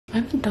I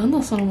haven't done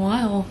this in a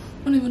while.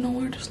 I don't even know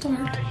where to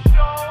start.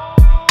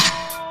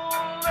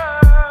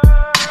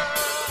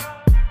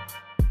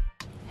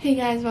 Hey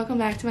guys, welcome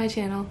back to my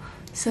channel.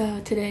 So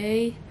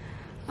today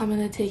I'm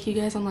gonna take you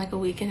guys on like a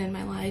weekend in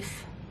my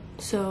life.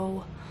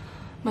 So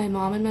my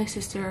mom and my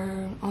sister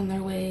are on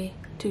their way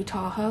to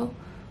Tahoe,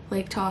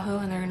 Lake Tahoe,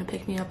 and they're gonna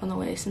pick me up on the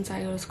way since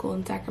I go to school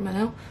in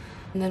Sacramento.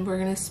 And then we're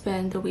gonna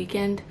spend the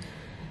weekend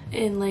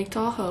in Lake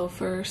Tahoe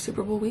for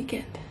Super Bowl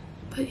weekend.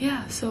 But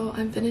yeah, so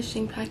I'm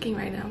finishing packing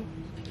right now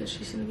because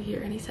she's gonna be here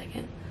any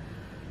second.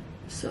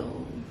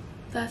 So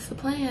that's the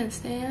plan,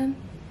 Stan.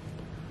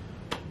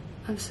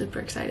 I'm super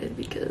excited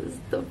because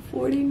the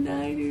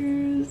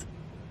 49ers.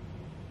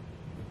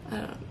 I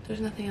don't know,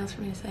 there's nothing else for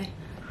me to say.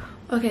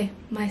 Okay,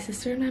 my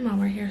sister and my mom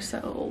are here,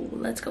 so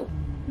let's go.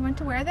 You want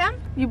to wear them?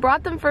 You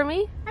brought them for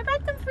me? I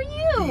brought them for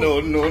you.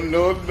 No.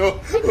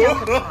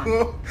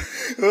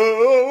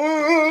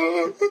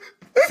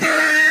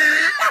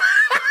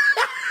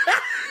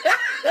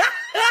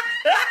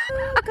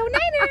 Go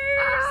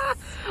Niners!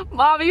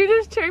 Mom, you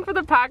just cheering for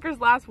the Packers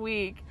last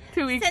week,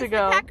 2 weeks Since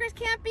ago. the Packers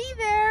can't be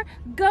there,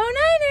 go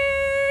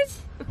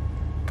Niners!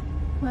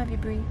 Love you,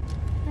 Bree.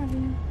 Love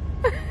you.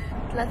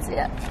 Let's see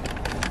it.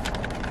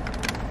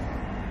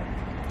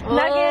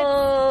 Nuggets.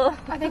 Oh.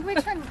 I think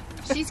which one?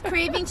 She's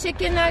craving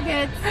chicken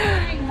nuggets.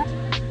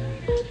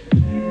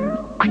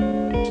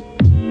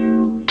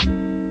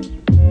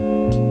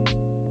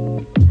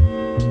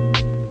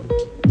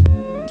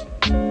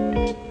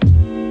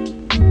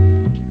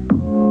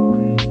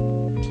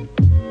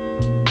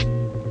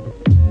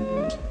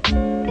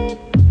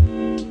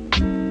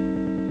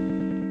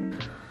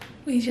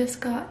 We just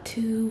got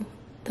to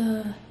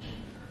the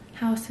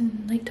house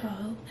in Lake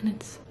Tahoe and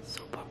it's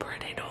super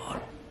pretty,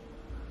 dude.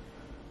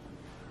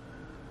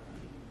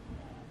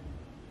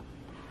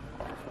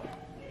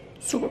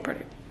 Super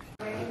pretty.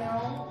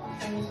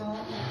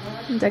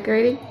 I'm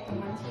decorating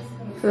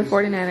for the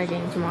 49er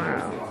game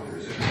tomorrow.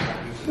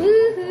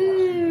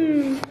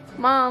 Woohoo!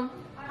 Mom,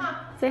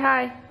 say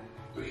hi.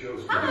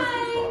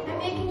 Hi! I'm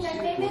making my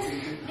famous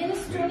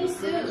minestrone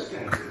soup.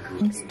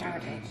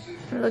 Started.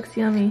 It looks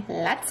yummy.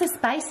 Lots of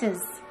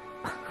spices.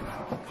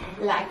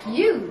 Like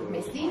you,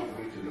 Misty.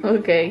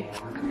 Okay.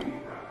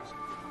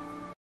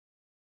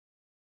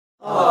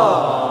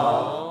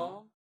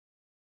 Aww.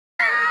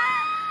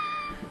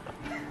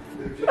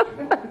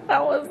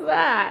 How was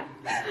that?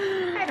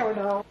 I don't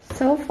know.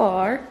 So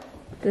far,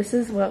 this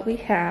is what we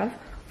have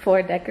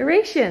for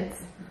decorations.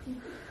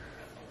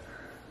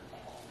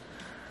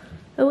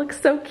 It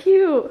looks so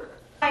cute.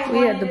 We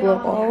had to blow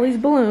up all these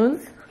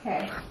balloons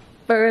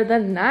for the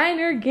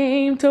Niner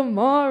game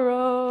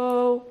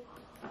tomorrow.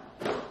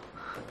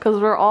 Because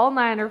we're all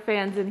Niner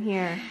fans in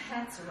here.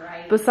 That's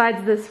right.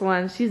 Besides this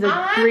one, she's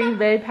a Green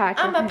Bay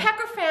Packer I'm fan. a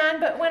Packer fan,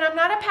 but when I'm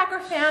not a Packer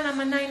fan, I'm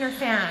a Niner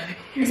fan.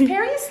 Is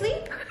Perry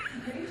asleep?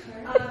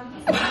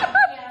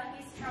 Yeah,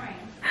 he's trying.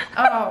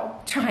 Oh,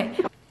 trying.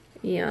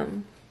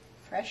 Yum.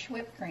 Fresh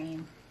whipped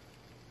cream.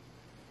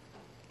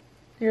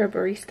 You're a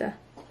barista.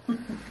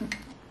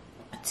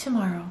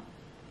 Tomorrow,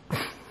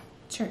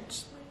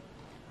 church,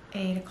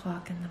 8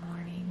 o'clock in the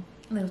morning.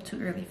 A little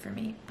too early for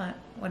me, but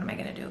what am I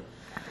gonna do?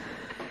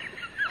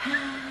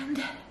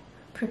 And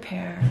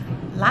prepare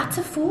lots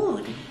of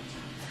food.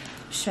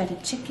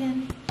 Shredded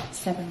chicken,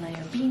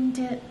 7-layer bean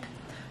dip,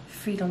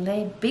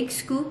 Frito-Lay big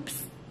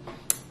scoops,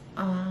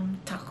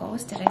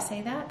 tacos, did I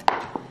say that?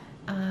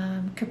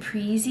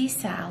 Caprese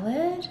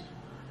salad.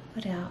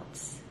 What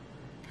else?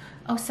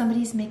 Oh,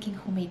 somebody's making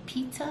homemade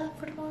pizza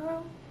for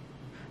tomorrow.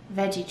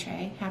 Veggie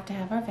tray, have to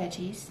have our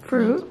veggies.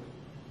 Fruit?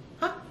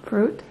 Huh?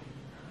 Fruit?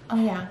 Oh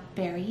yeah,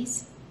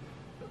 berries.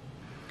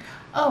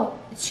 Oh,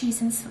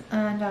 cheese and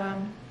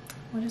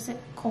what is it?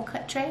 Cold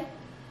cut tray?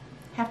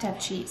 Have to have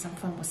cheese. I'm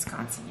from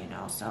Wisconsin, you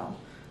know, so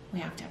we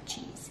have to have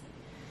cheese.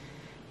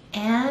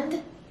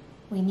 And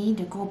we need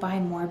to go buy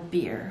more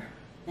beer.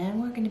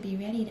 Then we're gonna be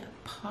ready to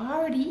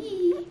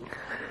party.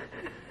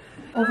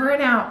 Over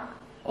and out.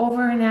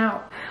 Over and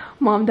out.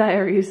 Mom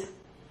Diaries,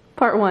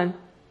 part 1.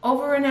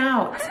 Over and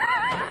out.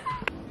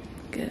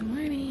 Good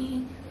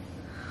morning.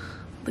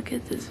 Look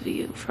at this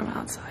view from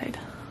outside.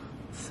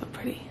 So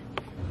pretty.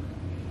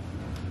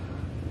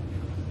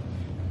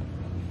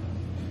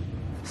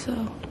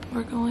 So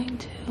we're going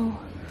to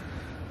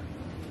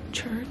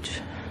church.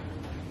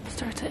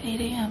 Starts at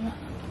 8 a.m.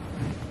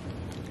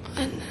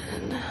 And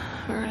then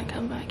we're gonna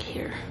come back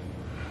here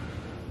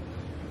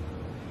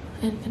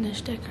and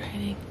finish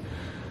decorating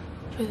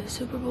for the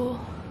Super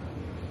Bowl.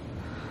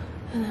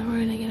 And then we're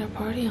gonna get our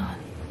party on.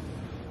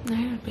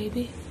 There,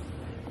 baby.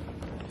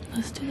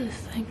 Let's do this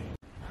thing.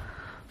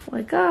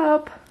 Wake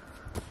up.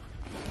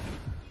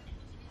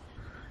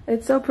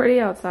 It's so pretty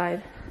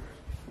outside.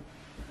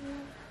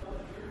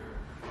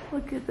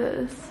 Look at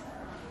this.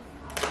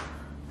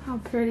 How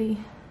pretty.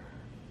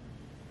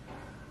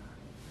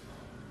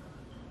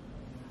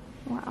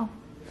 Wow.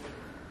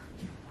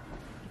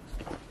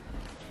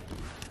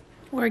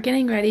 We're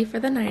getting ready for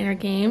the Niner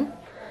game.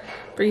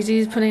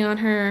 Breezy's putting on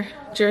her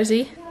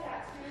jersey.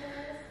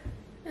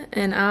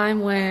 And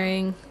I'm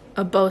wearing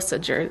a Bosa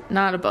jersey,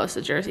 not a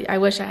Bosa jersey. I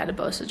wish I had a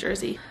Bosa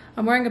jersey.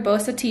 I'm wearing a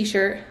Bosa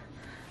t-shirt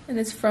and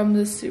it's from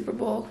the Super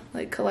Bowl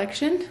like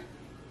collection.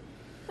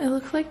 It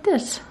looks like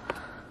this.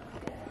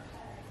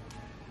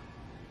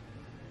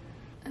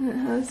 And it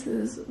has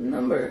his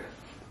number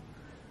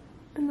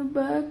in the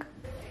back.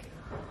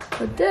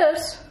 But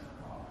this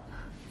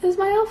is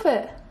my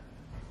outfit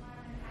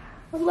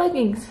with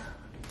leggings.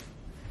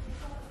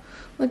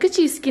 Look at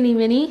you, skinny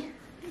mini.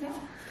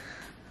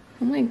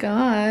 Oh my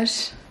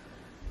gosh.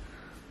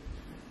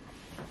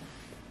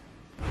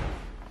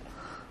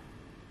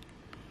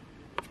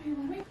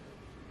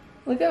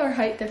 Look at our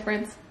height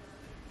difference.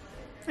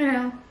 I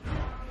know.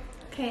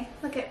 Okay,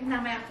 look at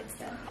now my outfit's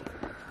done.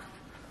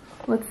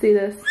 Let's see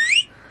this.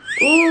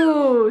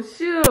 Ooh,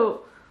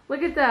 shoot.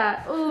 Look at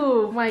that.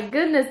 Ooh, my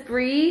goodness,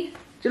 Bree.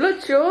 You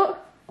look cute.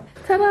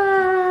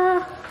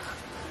 Ta-da!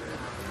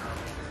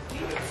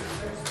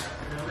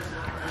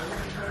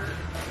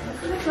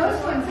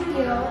 Those ones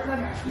peel, but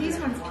these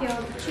ones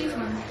peel, the cheese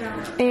ones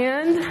don't.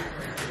 And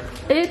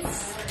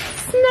it's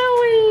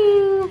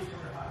snowing.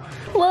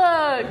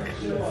 Look.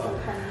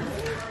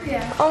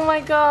 Yeah. Oh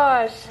my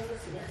gosh.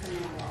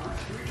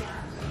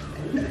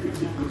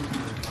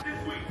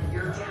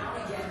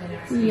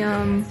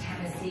 Yum.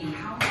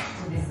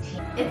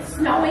 It's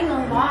snowing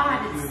a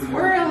lot. It's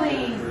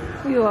swirling.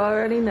 You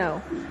already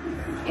know.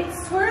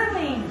 It's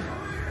swirling.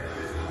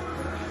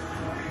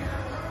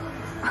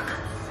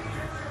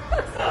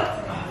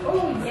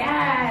 Oh,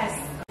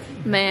 yes.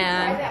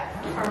 Man,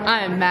 I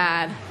am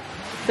mad.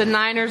 The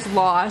Niners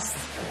lost.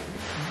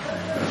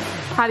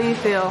 How do you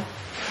feel?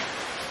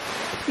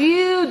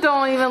 You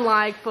don't even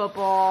like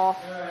football.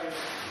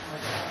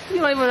 You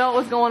don't even know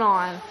what's going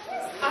on.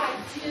 I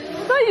do.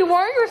 No, you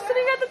weren't. You were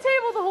sitting at the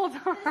table the whole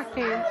time. I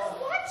was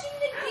watching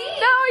the game.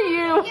 No,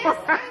 you Yes,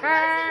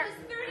 I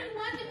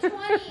was. It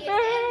was 31 to 20. It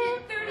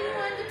ended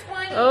 31 to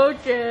 20.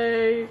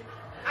 Okay.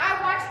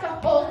 I watched the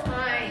whole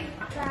time.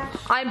 Trash.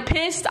 I'm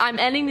pissed. I'm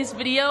ending this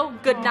video.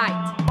 Good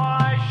night.